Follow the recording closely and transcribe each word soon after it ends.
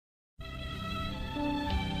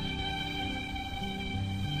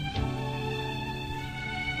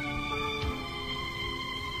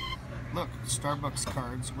Starbucks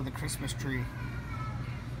cards with a Christmas tree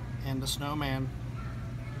and a snowman.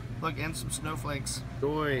 Look, and some snowflakes.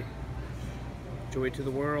 Joy. Joy to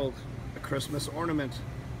the world. A Christmas ornament.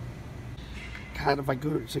 God, if I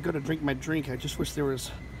go to drink my drink, I just wish there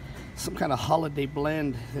was some kind of holiday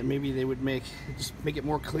blend that maybe they would make. Just make it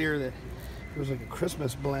more clear that it was like a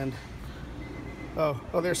Christmas blend. Oh,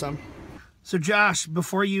 there's some. So Josh,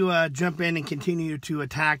 before you jump in and continue to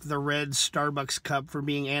attack the red Starbucks cup for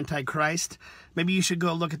being anti-Christ, maybe you should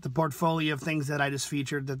go look at the portfolio of things that I just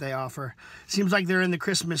featured that they offer. Seems like they're in the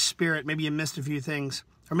Christmas spirit. Maybe you missed a few things.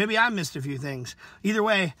 Or maybe I missed a few things. Either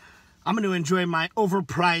way, I'm going to enjoy my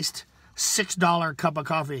overpriced $6 cup of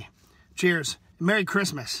coffee. Cheers. Merry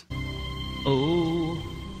Christmas. Oh,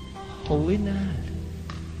 holy night.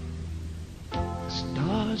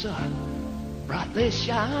 Stars are brightly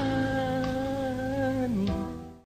shining.